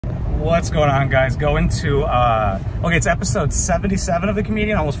What's going on, guys? Going to, okay, it's episode 77 of The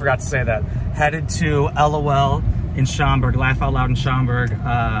Comedian. I almost forgot to say that. Headed to LOL in Schaumburg, Laugh Out Loud in Schaumburg.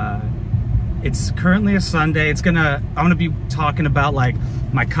 It's currently a Sunday. I'm gonna be talking about like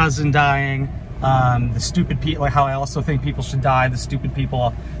my cousin dying, the stupid people, like how I also think people should die, the stupid people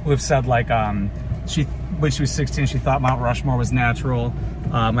who have said like, when she was 16, she thought Mount Rushmore was natural.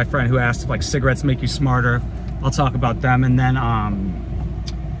 My friend who asked if like cigarettes make you smarter. I'll talk about them. And then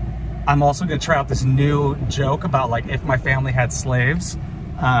I'm also gonna try out this new joke about like if my family had slaves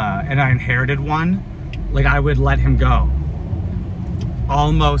and I inherited one, like I would let him go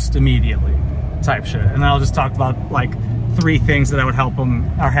almost immediately type shit. And then I'll just talk about like 3 things that I would help him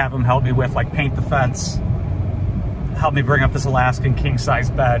or have him help me with, like paint the fence, help me bring up this Alaskan king-size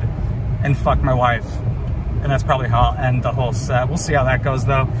bed, and fuck my wife. And that's probably how I'll end the whole set. We'll see how that goes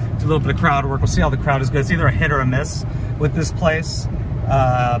though. Do a little bit of crowd work. We'll see how the crowd is good. It's either a hit or a miss with this place.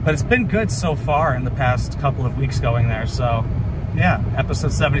 But it's been good so far in the past couple of weeks going there. So yeah,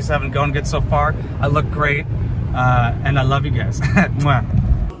 episode 77 going good so far. I look great. And I love you guys.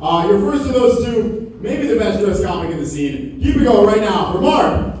 Your first of those two, maybe the best dressed comic in the scene. Keep it going right now for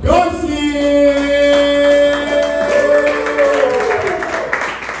Mark Carsky!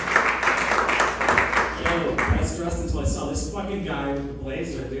 Guy with the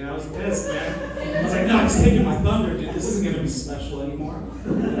blazer, dude. I was pissed, man. I was like, no, he's taking my thunder, dude. This isn't gonna be special anymore.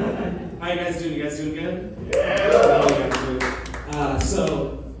 How you guys doing? You guys doing good? Yeah.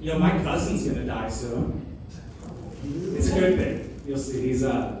 So, you know, my cousin's gonna die soon. It's a good thing. You'll see. He's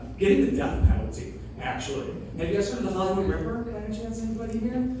getting the death penalty, actually. Have you guys heard of the Hollywood Ripper? By any chance, anybody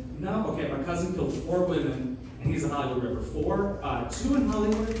here? No? Okay, my cousin killed 4 women, and he's a Hollywood Ripper. 4, 2 in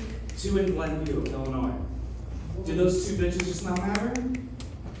Hollywood, 2 in Glenview, Illinois. Did those 2 bitches just not matter?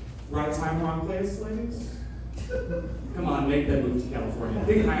 Right time, wrong place, ladies? Come on, make that move to California.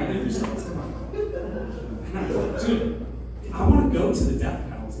 Think highly of yourselves, come on. Dude, I want to go to the death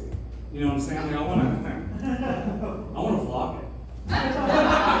penalty. You know what I'm saying? Like, I want to vlog it.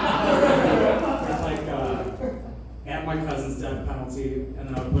 Like, at my cousin's death penalty, and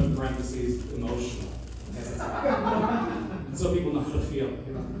then I would put in parentheses, emotional. And so people know how to feel,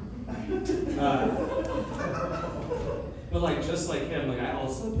 you know? But like, just like him, like I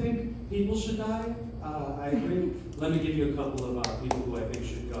also think people should die. I agree. Let me give you a couple of people who I think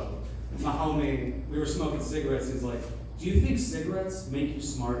should go. My homie, we were smoking cigarettes. He's like, "Do you think cigarettes make you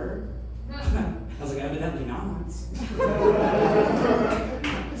smarter?" I was like, "Evidently not."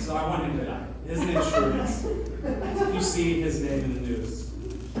 So I want him to die. His name's Shrewdness. If you see his name in the news,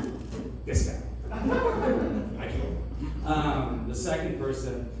 this guy. I killed him. The second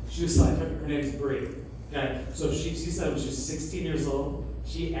person, she was like, her name's Bree. Okay, so she said when she was 16 years old,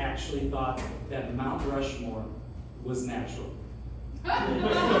 she actually thought that Mount Rushmore was natural.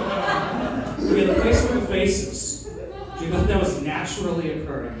 Yeah, the place where the faces. She thought that was naturally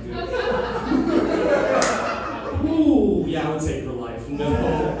occurring, dude. Ooh, yeah, I would take her life. No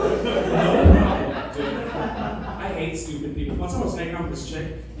problem, dude. I hate stupid people. Once I was hanging out with this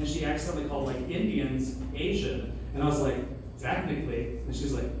chick, and she accidentally called like Indians Asian, and I was like, technically, and she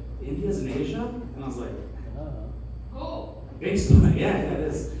was like, India's in Asia? And I was like, oh. Yeah, it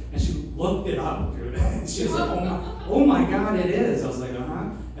is. And she looked it up, dude. And she was like, oh my God, it is. I was like,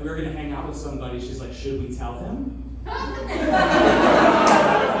 uh-huh. And we were gonna hang out with somebody. She's like, should we tell him? I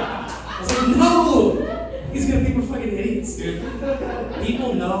was like, no! He's gonna think we're fucking idiots, dude.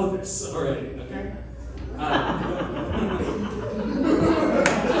 People know this already, okay? I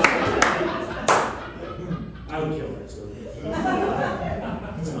would kill her too.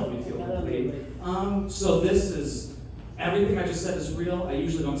 To help me feel complete. So this is, everything I just said is real. I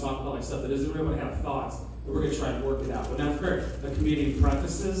usually don't talk about like stuff that isn't real, but I have thoughts. But we're gonna try and work it out. But now for a comedian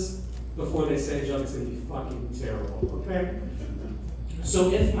prefaces, before they say a joke, it's gonna be fucking terrible, okay? So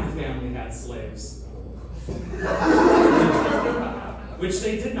if my family had slaves, which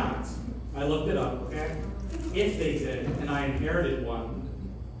they did not, I looked it up, okay? If they did, and I inherited one,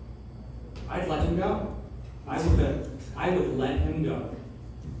 I'd let him go. I would let him go.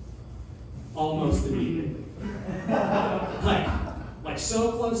 Almost immediately. like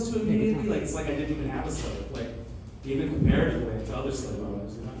so close to immediately, like it's like I didn't even have a slave, like even comparatively to other slave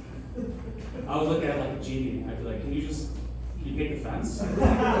owners, you know? I would look at it like a genie. I'd be like, can you pick the fence? 1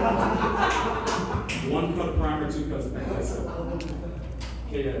 coat of primer, 2 coats of paint.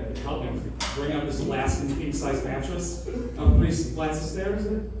 Okay, help me bring up this Alaskan king-size mattress up 3 flights of stairs.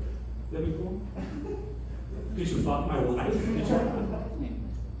 That'd be cool. Could you fuck my wife?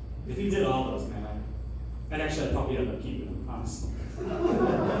 If he did all those, man, I'd probably end up keeping him, honestly.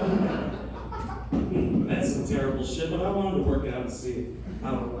 That's some terrible shit, but I wanted to work it out and see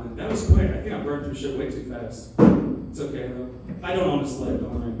how it went. That was burned through shit way too fast. It's okay though. I don't own a slave,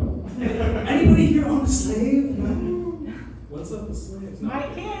 don't worry. Anybody here own a slave? No? What's up with slaves? No. My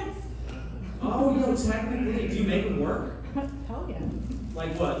kids. Oh, no, technically. Do you make them work? Hell yeah.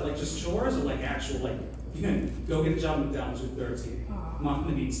 Like what? Like just chores or like actual, like, you can go get a job at McDonald's with 13.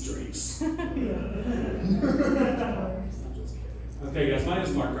 Mom needs drinks. I'm just kidding. Okay, guys, my name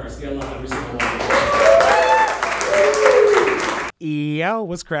is Mark Carsky. I love every single one. Yo,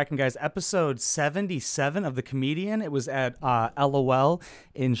 what's cracking, guys? Episode 77 of The Comedian. It was at LOL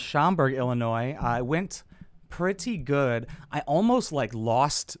in Schaumburg, Illinois. It went pretty good. I almost like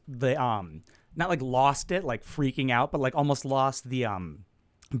lost the not like lost it, like freaking out, but like almost lost the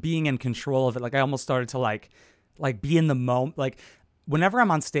being in control of it. Like I almost started to like be in the moment. Like whenever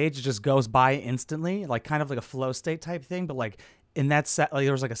I'm on stage, it just goes by instantly, like kind of like a flow state type thing. But like in that set, like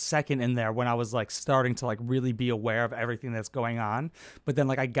there was like a second in there when I was like starting to like really be aware of everything that's going on. But then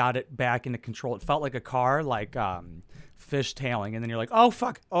like I got it back into control. It felt like a car like fishtailing, and then you're like, oh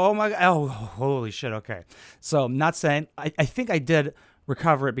fuck, oh my god, oh holy shit. Okay, so I'm not saying I think I did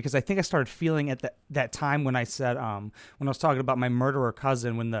recover it, because I think I started feeling at that time when I said when I was talking about my murderer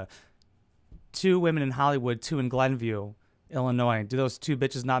cousin, when the 2 women in Hollywood, 2 in Glenview, Illinois, do those 2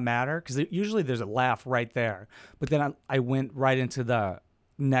 bitches not matter? Because usually there's a laugh right there, but then I went right into the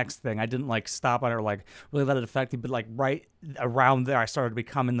next thing. I didn't like stop on it or like really let it affect me, but like right around there I started to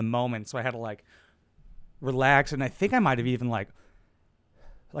become in the moment, so I had to like relax. And I think I might have even like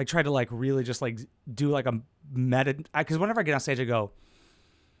tried to like really just like do like a because whenever I get on stage I go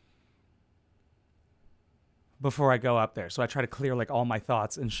before I go up there, so I try to clear like all my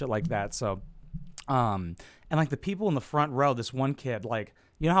thoughts and shit like that. So and like the people in the front row, this one kid, like,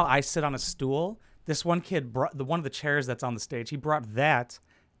 you know how I sit on a stool, this one kid brought one of the chairs that's on the stage, he brought that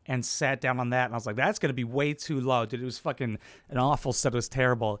and sat down on that, and I was like, that's gonna be way too low, dude. It was fucking an awful set. It was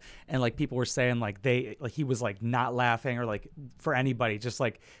terrible. And like people were saying like he was like not laughing, or like for anybody, just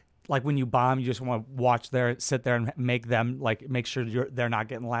like when you bomb, you just want to sit there and make sure they're not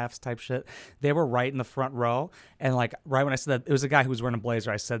getting laughs type shit. They were right in the front row, and like right when I said that, it was a guy who was wearing a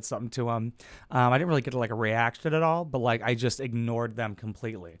blazer. I said something to him. I didn't really get like a reaction at all, but like I just ignored them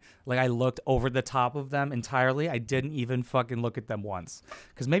completely. Like I looked over the top of them entirely. I didn't even fucking look at them once,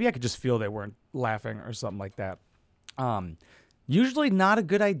 because maybe I could just feel they weren't laughing or something like that. Usually not a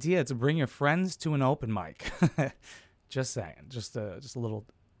good idea to bring your friends to an open mic. Just saying. Just a little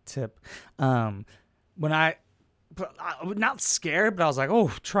tip. When I was not scared, but I was like,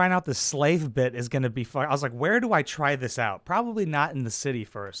 oh, trying out the slave bit is gonna be fun. I was like, where do I try this out? Probably not in the city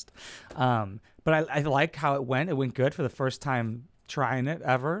first. But I like how it went. It went good for the first time trying it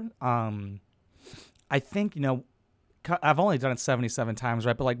ever. I think, you know, I've only done it 77 times,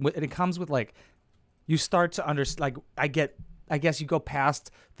 right? But like it comes with like, you start to understand, like I guess you go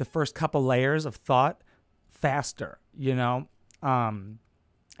past the first couple layers of thought faster, you know?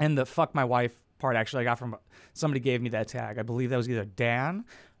 And the fuck my wife part, actually, I got from somebody gave me that tag. I believe that was either Dan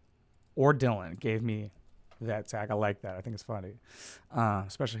or Dylan gave me that tag. I like that. I think it's funny,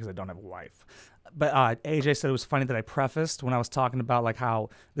 especially because I don't have a wife. But AJ said it was funny that I prefaced when I was talking about like how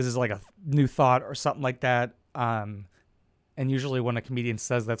this is like a new thought or something like that. And usually when a comedian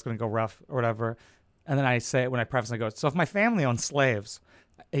says that's going to go rough or whatever, and then I say it when I preface, I go, so if my family owns slaves,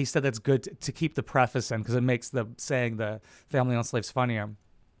 he said that's good to keep the preface in, because it makes the saying the family owns slaves funnier.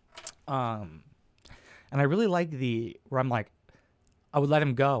 And I really like where I'm like, I would let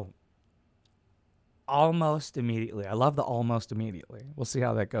him go almost immediately. I love the almost immediately. We'll see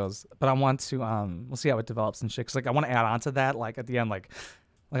how that goes. But I want to, we'll see how it develops and shit. 'Cause like I want to add on to that, like at the end, like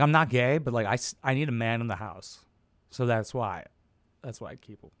I'm not gay, but like I need a man in the house. So that's why I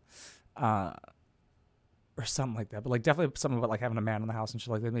keep him. Or something like that. But like definitely something about like having a man in the house and shit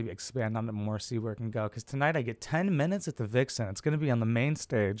like that. Maybe expand on it more, see where it can go. Because tonight I get 10 minutes at the Vixen. It's going to be on the main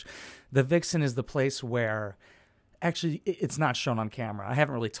stage. The Vixen is the place where, actually, it's not shown on camera. I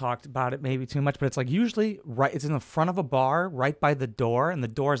haven't really talked about it maybe too much, but it's like usually right, it's in the front of a bar right by the door, and the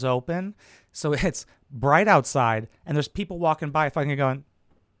door's open. So it's bright outside, and there's people walking by fucking going,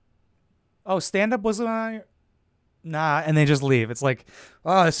 oh, stand-up wasn't on your... Nah, and they just leave. It's like,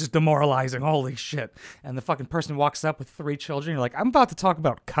 oh, this is demoralizing. Holy shit. And the fucking person walks up with 3 children. You're like, I'm about to talk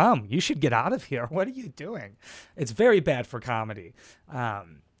about cum. You should get out of here. What are you doing? It's very bad for comedy.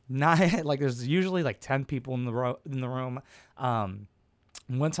 Not like there's usually like 10 people in the room.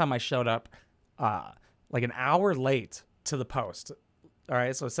 One time I showed up like an hour late to the post. All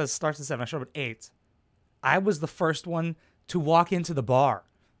right, so it says starts at 7. I showed up at 8. I was the first one to walk into the bar.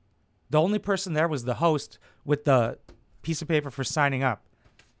 The only person there was the host with the piece of paper for signing up.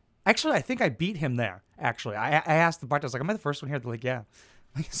 Actually, I think I beat him there, actually. I asked the bartender, I was like, am I the first one here? They're like, yeah.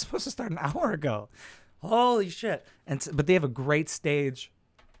 Like, it's supposed to start an hour ago. Holy shit. But they have a great stage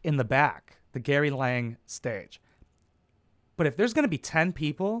in the back, the Gary Lang stage. But if there's going to be 10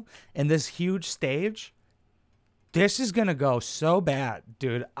 people in this huge stage, this is going to go so bad,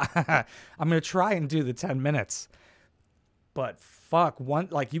 dude. I'm going to try and do the 10 minutes. But fuck,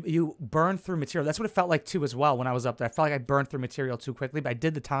 you burn through material. That's what it felt like too as well when I was up there. I felt like I burned through material too quickly, but I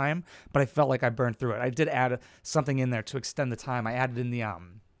did the time, but I felt like I burned through it. I did add something in there to extend the time. I added in the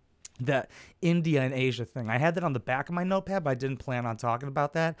India and Asia thing. I had that on the back of my notepad, but I didn't plan on talking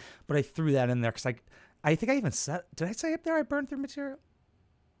about that. But I threw that in there because I think I even said, did I say up there I burned through material?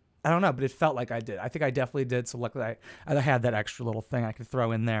 I don't know, but it felt like I did. I think I definitely did. So luckily I had that extra little thing I could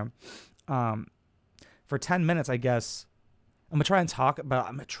throw in there. For 10 minutes, I guess, I'm going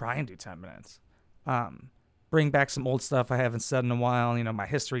to try and do 10 minutes. Bring back some old stuff I haven't said in a while. You know, my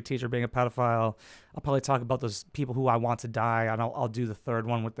history teacher being a pedophile. I'll probably talk about those people who I want to die. And I'll do the third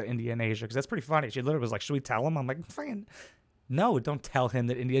one with the India and Asia because that's pretty funny. She literally was like, should we tell him? I'm like, fine. No, don't tell him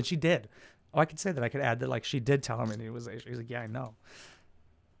that India. And she did. Oh, I could say that. I could add that, like, she did tell him India was Asia. He's like, yeah, I know.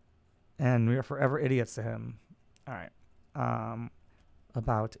 And we are forever idiots to him. All right.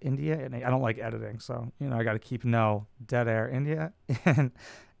 About India and I don't like editing, so I got to keep dead air. India and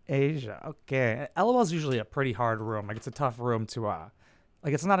Asia. Okay, LOL is usually a pretty hard room. Like, it's a tough room to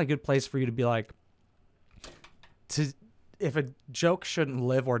like, it's not a good place for you to be like, if a joke shouldn't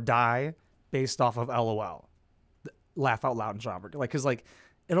live or die based off of LOL, laugh out loud in Schaumburg. Like, because like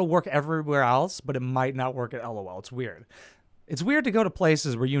it'll work everywhere else, but it might not work at LOL. It's weird. It's weird to go to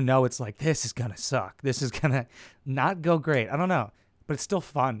places where it's like, this is gonna suck. This is gonna not go great. I don't know. But it's still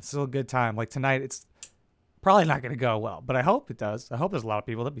fun. It's still a good time. Like tonight, it's probably not going to go well. But I hope it does. I hope there's a lot of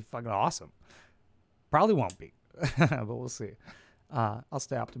people. That'd be fucking awesome. Probably won't be. But we'll see. I'll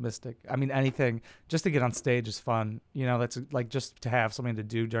stay optimistic. I mean, anything just to get on stage is fun. That's like just to have something to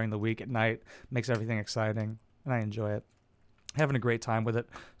do during the week at night makes everything exciting. And I enjoy it. Having a great time with it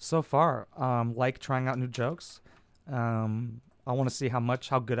so far. Like trying out new jokes. I want to see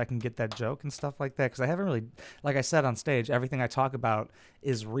how good I can get that joke and stuff like that. Because I haven't really, like I said on stage, everything I talk about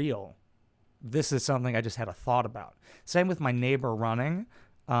is real. This is something I just had a thought about. Same with my neighbor running,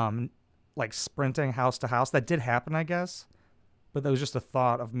 like sprinting house to house. That did happen, I guess. But that was just a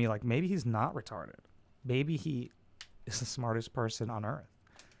thought of me, like, maybe he's not retarded. Maybe he is the smartest person on earth.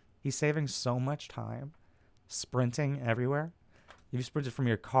 He's saving so much time sprinting everywhere. If you sprinted from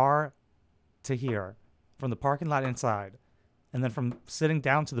your car to here, from the parking lot inside, and then from sitting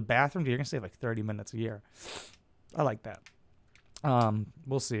down to the bathroom, you're going to save like 30 minutes a year. I like that.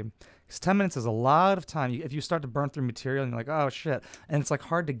 We'll see. Because 10 minutes is a lot of time. If you start to burn through material and you're like, oh, shit. And it's like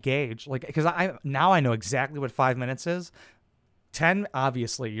hard to gauge. Like, because now I know exactly what 5 minutes is. 10,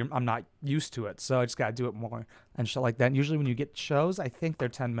 obviously, I'm not used to it. So I just got to do it more and shit like that. And usually when you get shows, I think they're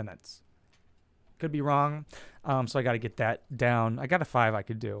 10 minutes. Could be wrong. So I got to get that down. I got a 5 I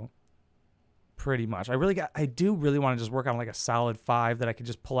could do. Pretty much. I do really want to just work on like a solid 5 that I could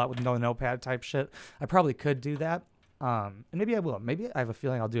just pull out with no notepad type shit. I probably could do that. And maybe I will. Maybe I have a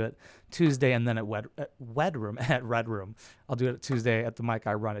feeling I'll do it Tuesday and then at Red Room. I'll do it Tuesday at the mic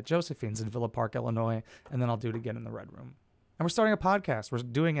I run at Josephine's in Villa Park, Illinois. And then I'll do it again in the Red Room. And we're starting a podcast. We're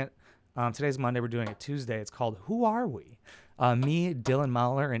doing it. Today's Monday. We're doing it Tuesday. It's called Who Are We? Me, Dylan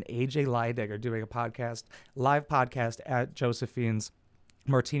Mahler, and AJ Leidig are doing a podcast, live podcast at Josephine's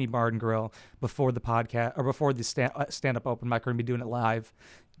Martini Bar and Grill before the podcast or before the stand-up open mic. We're going to be doing it live.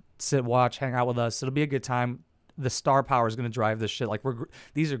 Sit, watch, hang out with us. It'll be a good time. The star power is going to drive this shit. Like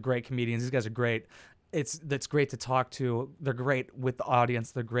these are great comedians. These guys are great. That's great to talk to. They're great with the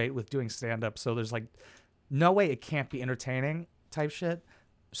audience. They're great with doing stand-up. So there's like no way it can't be entertaining type shit.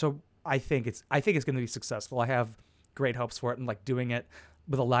 So I think it's going to be successful. I have great hopes for it, and like doing it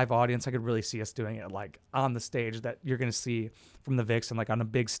with a live audience, I could really see us doing it like on the stage that you're going to see from the Vixen, like on a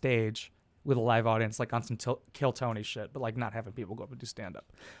big stage with a live audience, like on some Kill Tony shit, but like not having people go up and do stand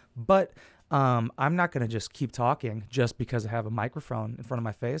up. But I'm not going to just keep talking just because I have a microphone in front of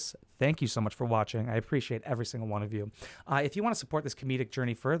my face. Thank you so much for watching. I appreciate every single one of you. If you want to support this comedic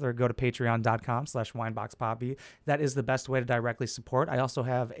journey further, go to patreon.com/wineboxpapi. That is the best way to directly support. I also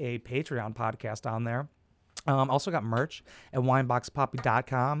have a Patreon podcast on there. Also got merch at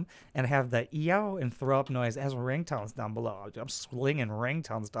wineboxpapi.com, and I have the EO and throw up noise as ringtones down below. I'm slinging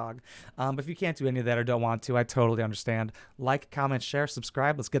ringtones, dog. But if you can't do any of that or don't want to, I totally understand. Like, comment, share,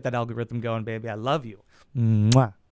 subscribe. Let's get that algorithm going, baby. I love you. Mwah.